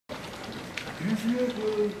So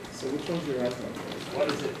which one's your last one?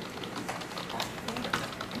 What is it?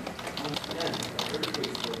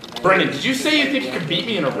 Brennan, did you say you think you could beat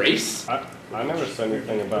me in a race? I never said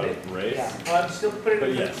anything about a race.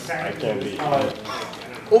 But yes, I can beat you.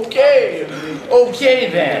 Okay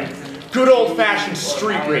then. Good old-fashioned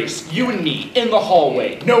street race. You and me, in the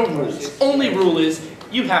hallway. No rules. Only rule is,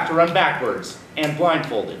 you have to run backwards. And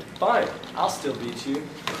blindfolded. Fine, I'll still beat you.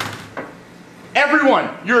 Everyone,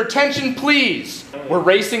 your attention please. We're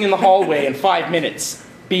racing in the hallway in 5 minutes.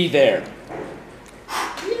 Be there.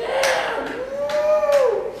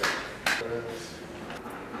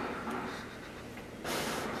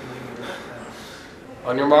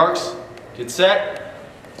 On your marks, get set,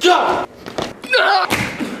 go!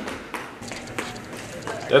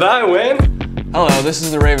 Did I win? Hello, this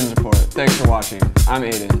is the Ravens Report. Thanks for watching. I'm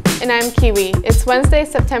Aidan. And I'm Kiwi. It's Wednesday,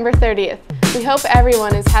 September 30th. We hope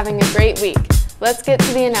everyone is having a great week. Let's get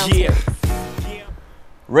to the announcements.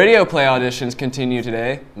 Radio play auditions continue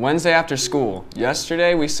today, Wednesday after school.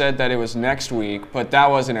 Yesterday we said that it was next week, but that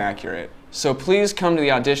wasn't accurate. So please come to the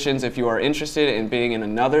auditions if you are interested in being in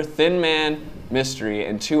another Thin Man mystery,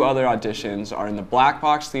 and 2 other auditions are in the Black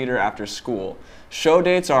Box Theater after school. Show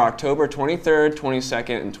dates are October 23rd,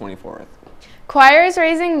 22nd, and 24th. Choir is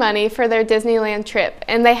raising money for their Disneyland trip,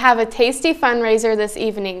 and they have a tasty fundraiser this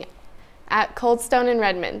evening at Cold Stone in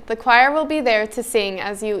Redmond. The choir will be there to sing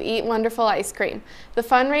as you eat wonderful ice cream. The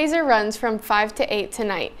fundraiser runs from 5 to 8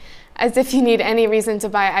 tonight, as if you need any reason to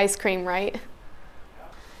buy ice cream, right?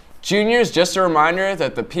 Juniors, just a reminder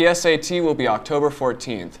that the PSAT will be October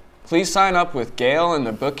 14th. Please sign up with Gail in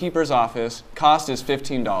the bookkeeper's office. Cost is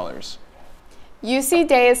 $15. UC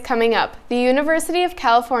Day is coming up. The University of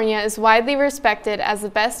California is widely respected as the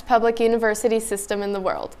best public university system in the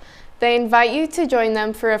world. They invite you to join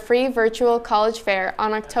them for a free virtual college fair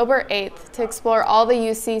on October 8th to explore all the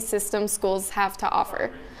UC system schools have to offer.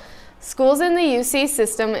 Schools in the UC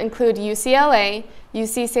system include UCLA,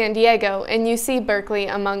 UC San Diego, and UC Berkeley,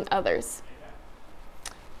 among others.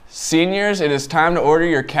 Seniors, it is time to order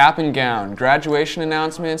your cap and gown, graduation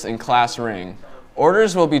announcements, and class ring.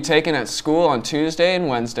 Orders will be taken at school on Tuesday and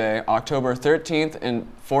Wednesday, October 13th and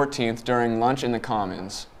 14th during lunch in the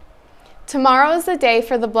Commons. Tomorrow is the day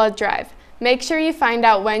for the blood drive. Make sure you find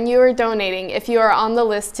out when you are donating if you are on the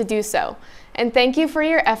list to do so. And thank you for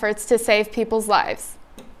your efforts to save people's lives.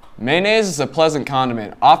 Mayonnaise is a pleasant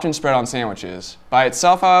condiment, often spread on sandwiches. By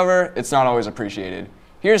itself, however, it's not always appreciated.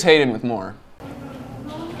 Here's Hayden with more.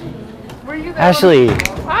 Where you going? Ashley.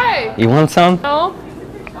 Hi. You want some? No.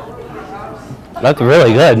 That's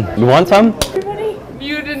really good. You want some? Everybody?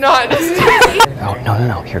 You did not. Oh,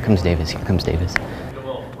 no. Here comes Davis. Here comes Davis.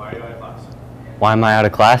 Why are you out of class? Why am I out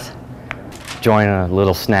of class? Join a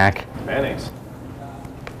little snack. Mayonnaise.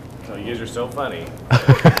 So you guys are so funny.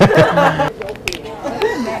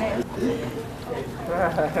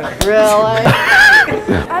 Really?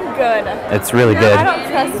 I'm good. It's really good. I don't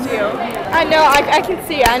trust you. I know, I can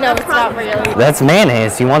see. I know it's not real. That's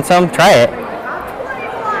mayonnaise. You want some? Try it.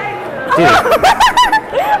 Dude.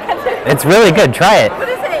 It's really good. Try it. What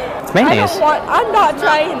is it? It's mayonnaise. I'm not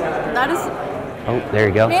trying. That is... Oh, there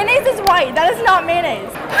you go. Mayonnaise is white. That is not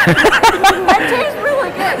mayonnaise. That tastes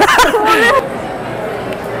really good.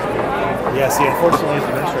 Yeah, see, unfortunately, it's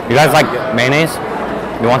administrative. You guys like mayonnaise?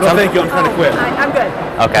 You want some? No, thank you. I'm trying to quit. I'm good.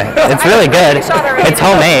 Okay. It's really good. It's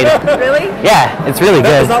homemade. Really? Yeah, it's really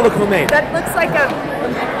That good. does not look homemade. That looks like a...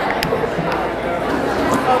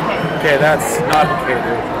 Okay, that's not okay,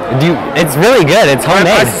 dude. It's really good. It's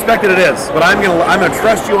homemade. I suspected it is, but I'm gonna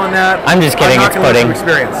trust you on that. I'm just kidding. It's pudding.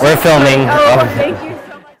 We're filming. Oh, thank you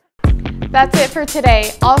so much. That's it for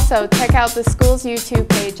today. Also, check out the school's YouTube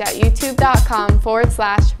page at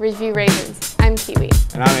youtube.com/Ridgeview Ravens. I'm Kiwi.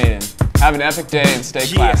 And I'm Aidan. Have an epic day and stay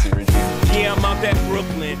classy, Ridgeview. Yeah, I'm out at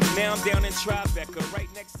Brooklyn. Now I'm down in Tribeca, right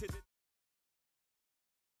next to the...